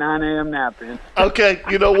sneak that 9 a.m. nap in. Okay,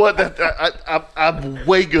 you know what? I'm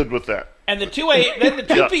way good with that. And the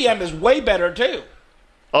 2 p.m. is way better too.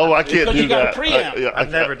 Oh, I can't Because do you got that. a preamp. I've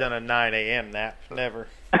never done a 9 a.m. nap. Never.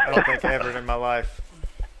 I don't think ever in my life.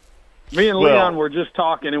 Me and Well- Leon were just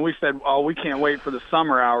talking, and we said, "Oh, we can't wait for the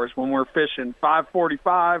summer hours when we're fishing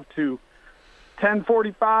 5:45 to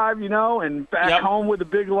 10:45, you know, and back Yep. home with a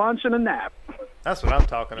big lunch and a nap." That's what I'm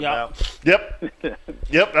talking Yep. about.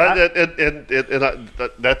 Yep.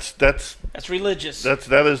 That's That's religious.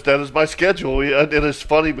 that is my schedule. And it's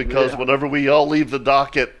funny because whenever we all leave the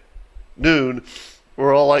dock at noon,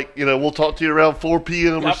 we're all like, you know, we'll talk to you around 4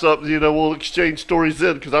 p.m. or Yep. something. You know, we'll exchange stories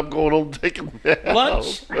then because I'm going home to take a nap.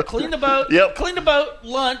 Lunch, clean the boat. Yep. Clean the boat,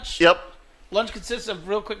 lunch. Yep. Lunch consists of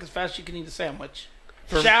real quick as fast as you can eat a sandwich.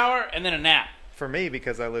 Shower, and then a nap. For me,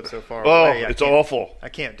 because I live so far Oh, away, it's awful. I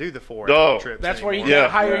can't do the 4 No. hour trips. That's where you anymore.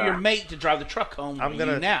 gotta hire Yeah. your mate to drive the truck home I'm when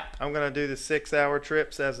gonna you nap. I'm gonna do the 6-hour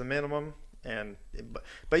trips as a minimum,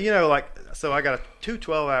 but you know, like, so I got 2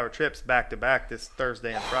 12-hour trips back to back this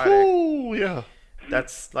Thursday and Friday. Oh, yeah.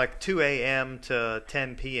 That's like 2 a.m. to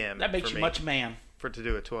 10 p.m. That makes for you me much man. to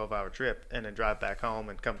do a 12-hour trip and then drive back home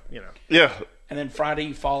and come. You know, Yeah. And then Friday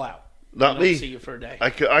you fall out. Not I don't me. see you for a day. I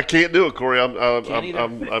can't do it, Corey. Can't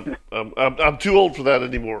I'm too old for that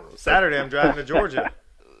anymore. Saturday I'm driving to Georgia.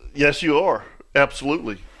 Yes, you are.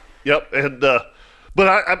 Absolutely. Yep. And but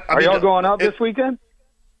I Are mean, y'all going up this weekend?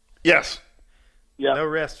 Yes. Yeah. No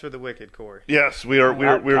rest for the wicked, Corey. Yes, we are.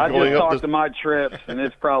 We're I going just up. talked This, to my trips, and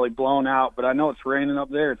it's probably blown out, but I know it's raining up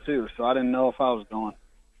there too, so I didn't know if I was going.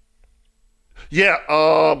 yeah.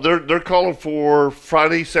 They're calling for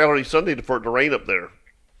Friday, Saturday, Sunday for it to rain up there.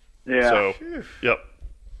 Yeah. So. Yep.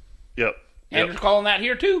 Yep. Andrew's calling that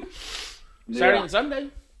here too. Saturday Yeah. and Sunday.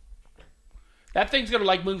 That thing's gonna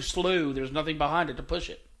like move slow. There's nothing behind it to push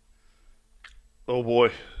it. Oh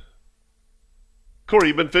boy. Corey,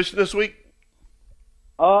 you been fishing this week?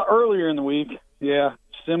 Earlier in the week, yeah,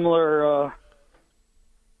 similar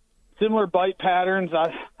bite patterns.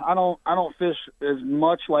 I don't fish as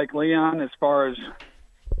much like Leon as far as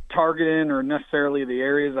targeting or necessarily the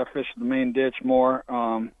areas. I fish the main ditch more.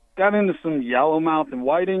 Got into some yellowmouth and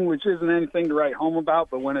whiting, which isn't anything to write home about,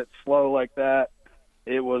 but when it's slow like that,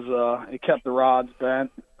 it kept the rods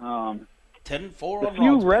bent. 10-4 The on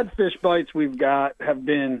few rods. redfish bites we've got have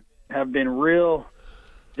been real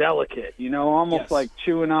delicate, you know, almost Yes. like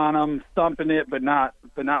chewing on them, thumping it, but not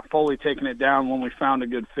fully taking it down when we found a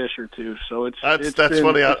good fish or two. So That's been,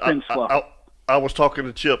 funny. It's been slow. I was talking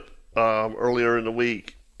to Chip earlier in the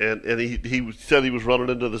week, and he said he was running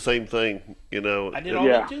into the same thing. You know. I did all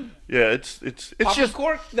that too. Yeah, it's Pop just a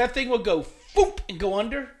cork, that thing would go foop and go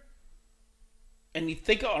under, and you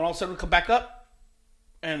think, and all of a sudden it'll come back up,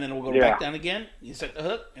 and then it will go back down again. You set the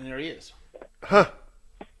hook, and there he is. Huh.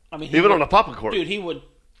 I mean, Even on a popper cork. dude, he would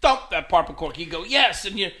thump that popper cork. He'd go yes,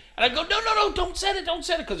 and I go no, don't set it,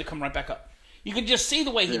 because it come right back up. You could just see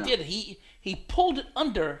the way he did it. He pulled it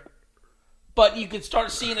under, but you could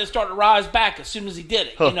start seeing it start to rise back as soon as he did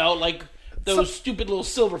it. You know, like those stupid little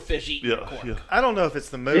silverfish eating the cork. Yeah. I don't know if it's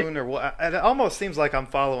the moon or what. It almost seems like I'm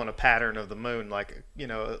following a pattern of the moon. Like, you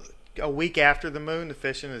know, a week after the moon, the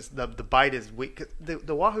fishing is the bite is weak.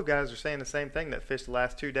 The Wahoo guys are saying the same thing that fished the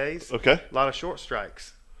last 2 days. Okay. A lot of short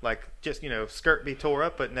strikes. Like, just, you know, skirt be tore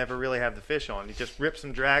up, but never really have the fish on. You just rip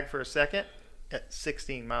some drag for a second at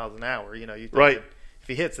 16 miles an hour. You know, you think Right. if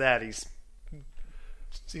he hits that, he's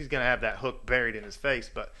going to have that hook buried in his face.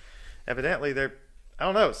 But evidently, I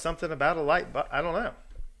don't know, something about a light. I don't know.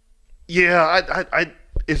 Yeah, I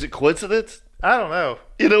is it coincidence? I don't know.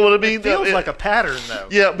 You know what I mean? It feels like a pattern, though.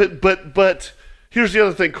 Yeah, but here's the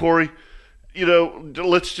other thing, Corey. You know,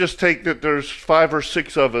 let's just take that there's 5 or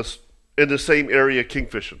 6 of us in the same area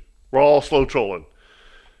kingfishing. We're all slow trolling.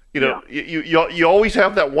 You know, you always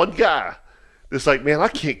have that one guy it's like, man, I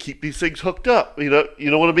can't keep these things hooked up. You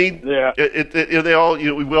know what I mean? Yeah. They all,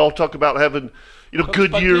 we all talk about having,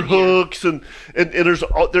 Goodyear hooks, and there's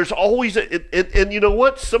always, and you know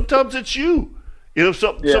what? Sometimes it's you.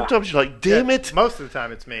 Sometimes you're like, damn it. Most of the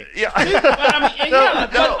time it's me. Yeah.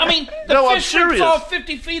 The fish rips off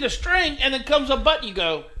 50 feet of string, and then comes a butt, you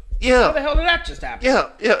go, yeah. How the hell did that just happen? Yeah,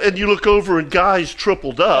 and you look over and guys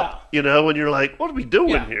tripled up, and you're like, what are we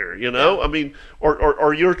doing here? I mean,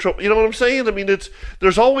 or you're you know what I'm saying? I mean,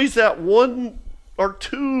 there's always that one or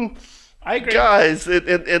two I agree. guys,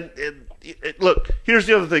 and look, here's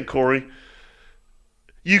the other thing, Corey.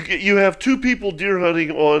 You have two people deer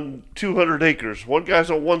hunting on 200 acres. One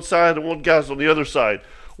guy's on one side and one guy's on the other side.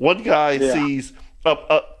 One guy sees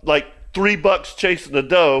like 3 bucks chasing a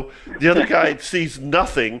doe. The other guy sees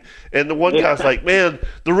nothing, and the one guy's like, "Man,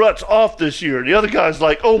 the rut's off this year." And the other guy's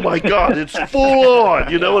like, "Oh my God, it's full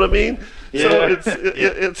on." You know what I mean? Yeah. So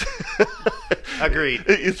it's Agreed.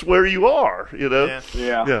 It's where you are.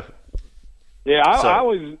 Yeah, I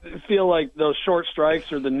always feel like those short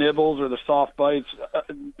strikes or the nibbles or the soft bites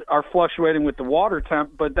are fluctuating with the water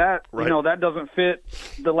temp, but that that doesn't fit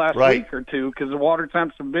the last week or two because the water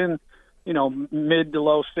temps have been mid to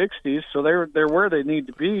low 60s, so they're where they need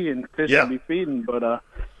to be and fish can be feeding, but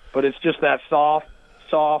it's just that soft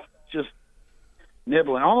just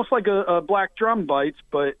nibbling, almost like a black drum bites,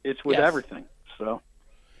 but it's with everything. So,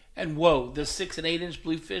 and the 6 and 8 inch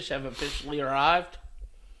bluefish have officially arrived.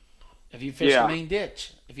 If you fish the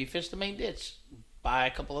main ditch, buy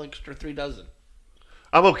a couple extra 3 dozen.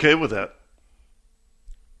 I'm okay with that.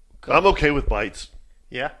 Cool. I'm okay with bites.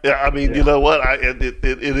 Yeah. I mean, you know what? It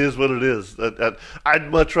is what it is.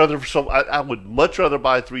 I'd much rather I would much rather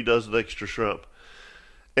buy 3 dozen extra shrimp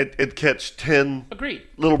and catch 10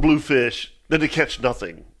 little bluefish than to catch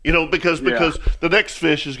nothing. Because the next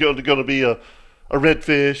fish is going to be a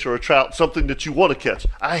redfish or a trout, something that you want to catch.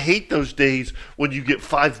 I hate those days when you get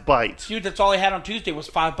 5 bites. Dude, that's all I had on Tuesday was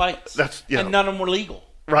 5 bites. And none of them were legal.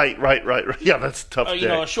 Right. Yeah, that's a tough day.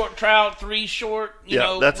 A short trout, 3 short,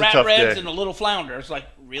 that's rat a tough reds day. and a little flounder. It's like,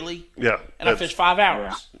 really? Yeah. And I fished 5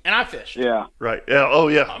 hours. And I fished. Yeah. Right. Yeah. Oh,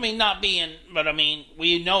 yeah. I mean,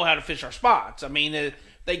 we know how to fish our spots. I mean,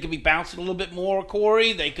 they could be bouncing a little bit more,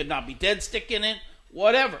 Corey. They could not be dead sticking it.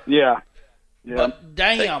 Whatever. Yeah. But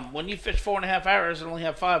damn, when you fish 4.5 hours and only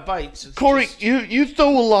have 5 bites, Corey, you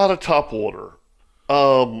throw a lot of top water.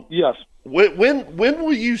 Yes. When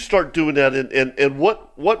will you start doing that? And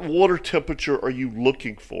what water temperature are you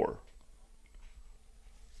looking for?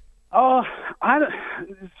 I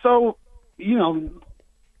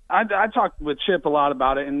talked with Chip a lot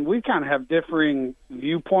about it, and we kind of have differing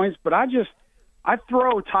viewpoints. But I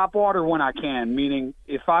throw top water when I can, meaning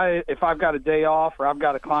if I've got a day off or I've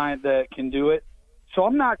got a client that can do it. So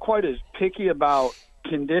I'm not quite as picky about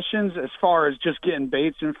conditions as far as just getting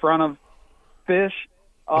baits in front of fish.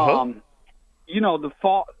 The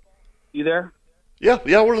fall. You there? Yeah,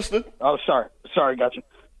 we're listening. Oh, sorry, gotcha.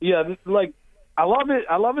 Yeah, like I love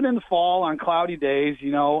it in the fall on cloudy days.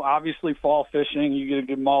 Obviously fall fishing, you get a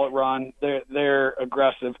good mullet run. They're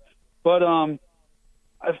aggressive, but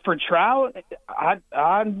for trout,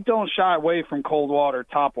 I don't shy away from cold water,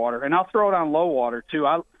 top water, and I'll throw it on low water too.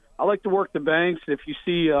 I like to work the banks. If you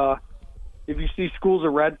see schools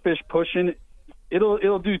of redfish pushing,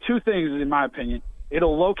 it'll do 2 things in my opinion.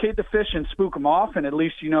 It'll locate the fish and spook them off, and at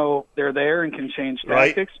least they're there and can change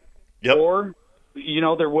tactics. Yep. Or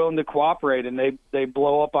they're willing to cooperate and they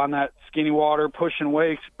blow up on that skinny water pushing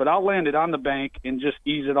wakes. But I'll land it on the bank and just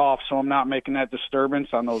ease it off, so I'm not making that disturbance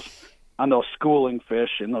on those schooling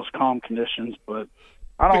fish in those calm conditions. But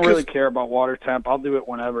I don't really care about water temp. I'll do it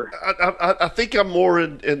whenever. I think I'm more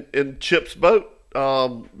in Chip's boat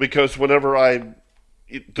because whenever I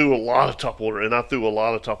threw a lot of top water, and I threw a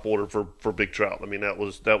lot of top water for big trout. I mean, that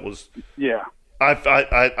was yeah.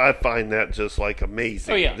 I find that just like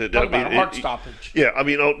amazing. Oh yeah, talk about heart stoppage. Yeah, I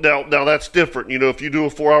mean, now that's different. If you do a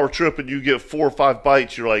 4-hour trip and you get 4 or 5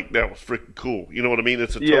 bites, you're like, that was freaking cool. You know what I mean?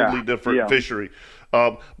 It's a totally different fishery.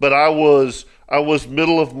 But I was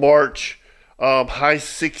middle of March, high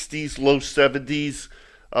 60s, low 70s,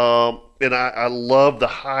 and I love the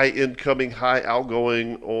high incoming, high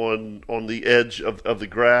outgoing on the edge of the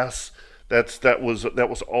grass. That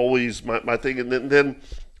was always my thing. And then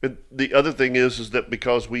the other thing is that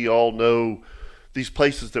because we all know these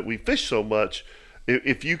places that we fish so much,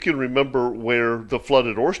 if you can remember where the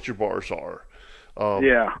flooded oyster bars are,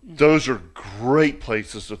 those are great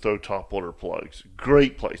places to throw topwater plugs.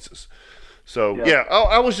 Great places. So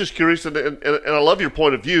I was just curious, and I love your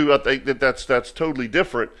point of view. I think that's totally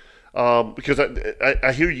different. Because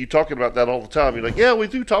I hear you talking about that all the time. You're like, yeah, we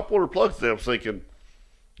do topwater plugs. And I was thinking,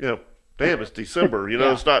 damn, it's December. You know,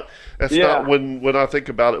 Yeah. it's not. That's Yeah. not when I think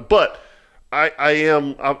about it. But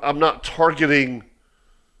I'm not targeting.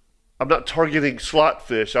 I'm not targeting slot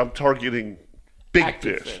fish. I'm targeting big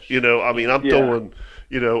Active fish. fish. You know, I mean, I'm Yeah. throwing,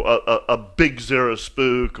 you know, a big Zara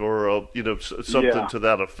spook or something Yeah. to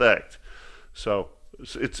that effect. So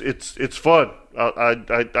it's fun.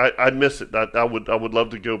 I miss it. I would love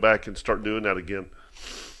to go back and start doing that again.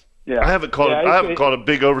 Yeah. I haven't caught Yeah, I haven't caught a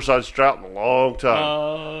big oversized trout in a long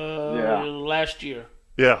time. Yeah. Last year,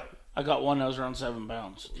 Yeah, I got one that was around 7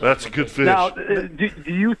 pounds. that's a good fish. Now, do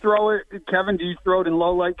you throw it, Kevin? Do you throw it in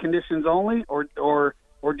low light conditions only, or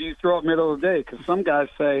do you throw it middle of the day? Because some guys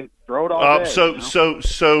say throw it all day.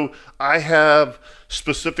 So I have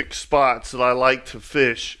specific spots that I like to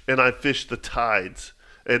fish, and I fish the tides.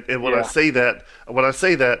 And when I say that,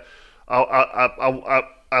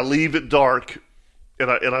 I leave it dark, and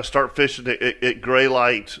I start fishing at gray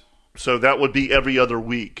light. So that would be every other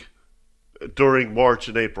week during March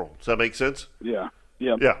and April. Does that make sense? Yeah.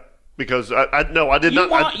 Yeah. Yeah. Because I did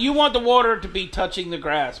not. You want the water to be touching the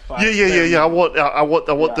grass. By Yeah. I want I want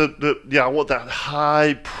that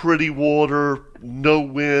high, pretty water, no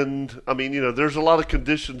wind. I mean, you know, there's a lot of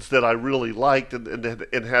conditions that I really liked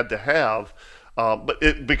and had to have.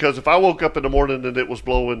 Because if I woke up in the morning and it was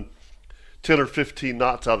blowing 10 or 15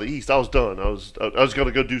 knots out of the east, I was done. I was going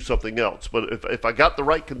to go do something else. But if I got the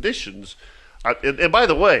right conditions, and by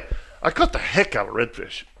the way, I caught the heck out of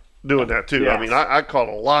redfish doing that too. Yes. I mean, I caught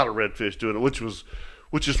a lot of redfish doing it,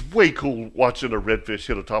 which is way cool watching a redfish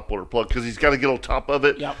hit a topwater plug because he's got to get on top of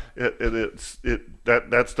it. Yep. And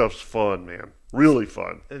that stuff's fun, man. Really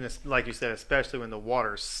fun. And it's like you said, especially when the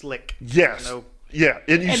water's slick. Yes. No, Yeah.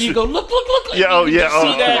 And And see- you go, look. Yeah. Oh, You yeah. can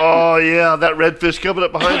see that. Oh, yeah. That redfish coming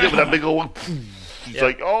up behind it with that big old one. He's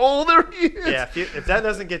like, oh, there he is. yeah, if that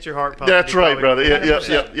doesn't get your heart pumped, That's you right, probably- brother.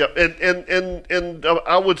 Yeah. 100%. And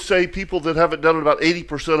I would say people that haven't done it, about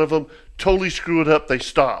 80% of them totally screw it up. They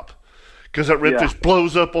stop because that redfish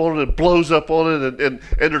blows up on it and blows up on it, and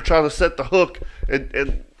they're trying to set the hook,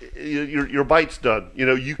 and your bite's done. You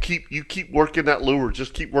know, you keep working that lure.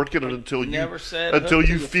 Just keep working it until Never set hook you till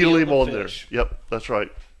you feel feel him the on fish. there. Yep, that's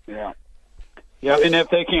right. Yeah. Yeah, and if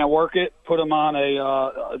they can't work it, put them on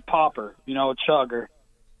a popper, a chugger,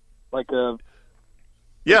 like a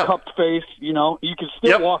cupped face. You can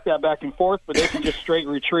still walk that back and forth, but they can just straight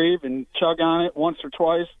retrieve and chug on it once or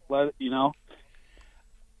twice. Let it,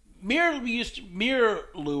 Mirror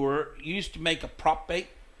lure used to make a prop bait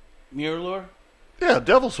mirror lure. Yeah,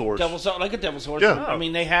 devil's horse. Like a devil's horse. Yeah. I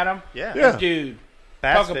mean, they had them. Yeah. Yeah. Dude,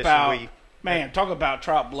 Bass talk fishing, about talk about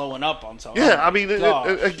trout blowing up on something. Yeah, I mean,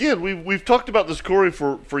 gosh. again, we've talked about this, Corey,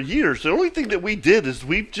 for years. The only thing that we did is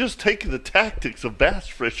we've just taken the tactics of bass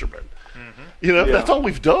fishermen. That's all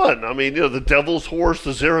we've done. I mean, the devil's horse,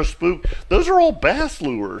 the Zara spook, those are all bass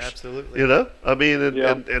lures. Absolutely. I mean,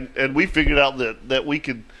 and we figured out that we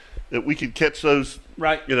could catch those,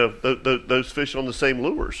 Right. those fish on the same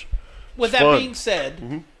lures. With It's that fun. being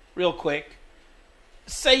said, real quick,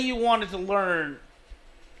 say you wanted to learn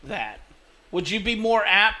that, would you be more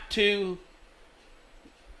apt to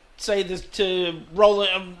say this to roll it,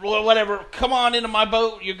 whatever? Come on into my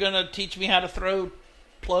boat. You're gonna teach me how to throw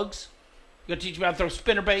plugs. You're gonna teach me how to throw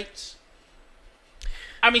spinner baits.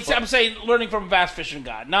 I mean, I'm saying learning from a bass fishing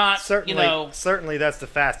guide, not Certainly, that's the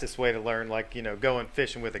fastest way to learn. Like going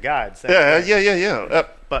fishing with a guide. Yeah.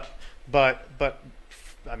 But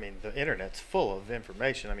I mean, the internet's full of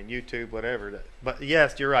information. I mean, YouTube, whatever. But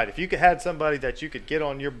yes, you're right. If you had somebody that you could get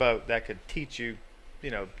on your boat that could teach you,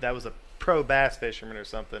 that was a pro bass fisherman or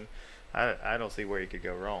something, I don't see where you could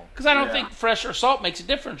go wrong. Because I don't think fresh or salt makes a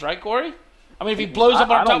difference, right, Corey? I mean, if he blows up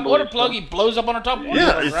on a top water plug, he blows up on a top water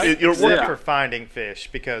plug, right? You're Except for finding fish,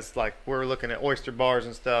 because like we're looking at oyster bars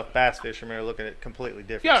and stuff. Bass fishermen are looking at completely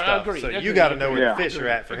different stuff. Agreed. So you Agreed. got to know where Yeah. the fish are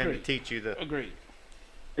at for him to Agreed. teach you the. Agreed.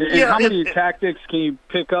 And how many tactics can you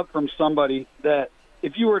pick up from somebody that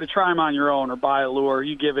if you were to try them on your own or buy a lure,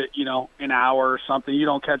 you give it, an hour or something, you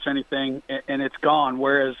don't catch anything and it's gone.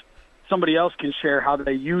 Whereas somebody else can share how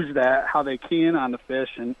they use that, how they key in on the fish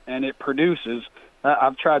and it produces.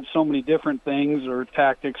 I've tried so many different things or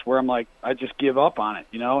tactics where I'm like, I just give up on it,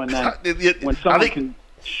 and then when somebody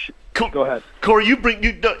go ahead. Corey, you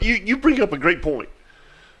bring up a great point.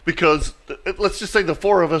 Because let's just say the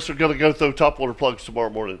four of us are going to go throw topwater plugs tomorrow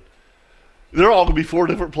morning. They're all going to be 4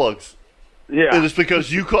 different plugs. Yeah. And it's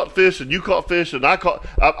because you caught fish and you caught fish and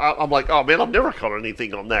I'm like, oh man, I've never caught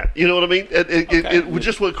anything on that. You know what I mean? It was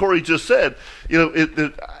just what Corey just said.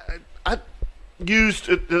 I used,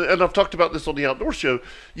 and I've talked about this on the Outdoor Show,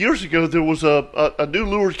 years ago there was a new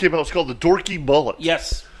lure that came out. It's called the Dorky Mullet.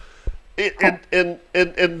 Yes.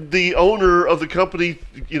 And the owner of the company,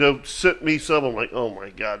 sent me some. I'm like, oh my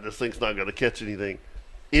God, this thing's not going to catch anything.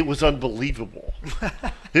 It was unbelievable.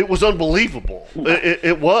 It was unbelievable.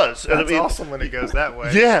 It was. That's awesome when it goes that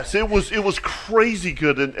way. Yes, it was crazy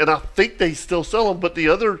good, and I think they still sell them. But the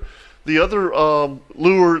other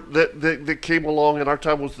lure that came along in our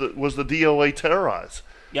time was the DOA Terrorize.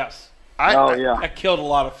 Yes. That killed a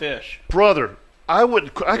lot of fish. Brother, I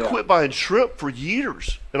quit buying shrimp for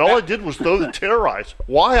years, and all I did was throw the Terrorize.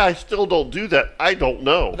 Why I still don't do that, I don't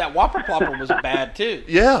know. That whopper plopper was bad too.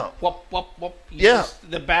 Yeah. Whoop, whoop, whoop.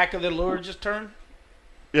 The back of the lure just turned.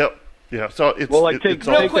 Yep. Yeah. So it's take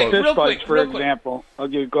real fish quick, bites for real quick. example.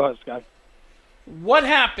 Okay, go ahead, Scott. What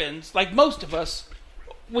happens? Like most of us,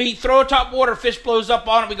 we throw a top water, fish blows up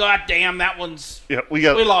on it. We go, ah, damn, that one's. Yeah, we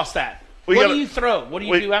lost that. What do you throw? What do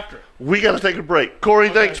you do after it? We got to take a break. Corey,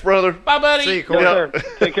 thanks, brother. Bye, buddy. See you, Corey.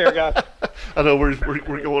 Take care, guys. I know we're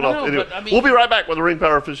going off. Anyway, we'll be right back with the Ring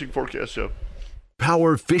Power Fishing Forecast Show.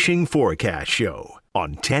 Power Fishing Forecast Show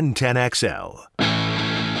on 1010XL.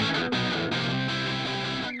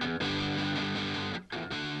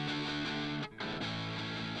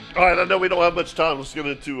 All right, I know we don't have much time. Let's get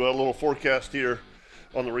into a little forecast here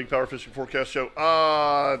on the Ring Power Fishing Forecast Show.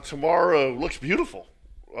 Tomorrow looks beautiful.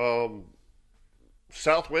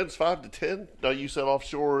 South winds 5 to 10. Now you said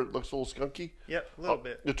offshore it looks a little skunky. Yep, a little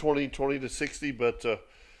bit. The 20 to 60, but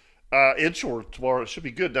inshore tomorrow it should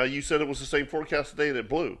be good. Now you said it was the same forecast today and it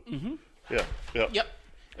blew. Mm-hmm. Yeah. Yep.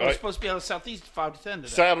 It was supposed to be on the southeast 5 to 10 today.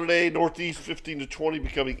 Saturday, northeast 15 to 20,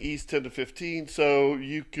 becoming east 10 to 15. So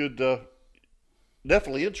you could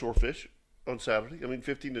definitely inshore fish on Saturday. I mean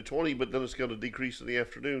 15 to 20, but then it's going to decrease in the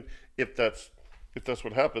afternoon if that's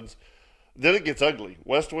what happens. Then it gets ugly.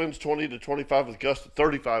 West winds 20 to 25 with gusts of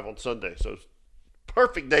 35 on Sunday. So it's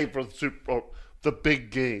perfect day for the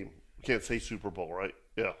big game. You can't say Super Bowl, right?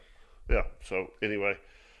 Yeah. So anyway,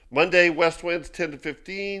 Monday west winds 10 to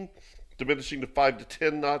 15, diminishing to 5 to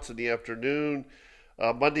 10 knots in the afternoon.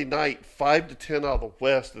 Monday night 5 to 10 out of the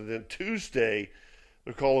west, and then Tuesday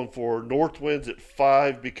they're calling for north winds at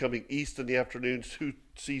 5, becoming east in the afternoon.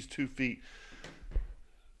 Seas 2 feet.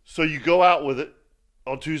 So you go out with it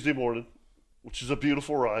on Tuesday morning, which is a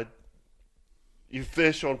beautiful ride. You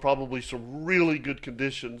fish on probably some really good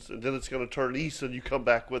conditions, and then it's going to turn east, and you come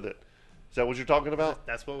back with it. Is that what you're talking about?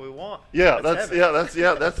 That's what we want. Yeah,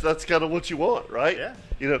 that's kind of what you want, right?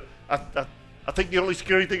 Yeah. I think the only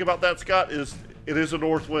scary thing about that, Scott, is it is a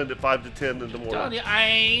north wind at 5 to 10 in the morning. I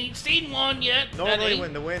ain't seen one yet. Normally,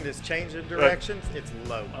 when the wind is changing directions, it's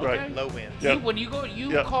low. Okay. Low winds. Yep. When you go,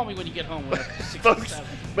 call me when you get home. Folks,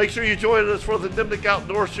 make sure you join us for the Nimnik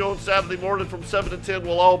Outdoor Show on Saturday morning from 7 to 10.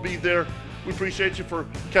 We'll all be there. We appreciate you. For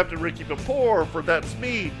Captain Ricky Papour, for That's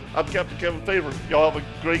Me, I'm Captain Kevin Favor. Y'all have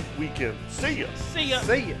a great weekend. See ya. See ya.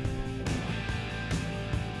 See ya.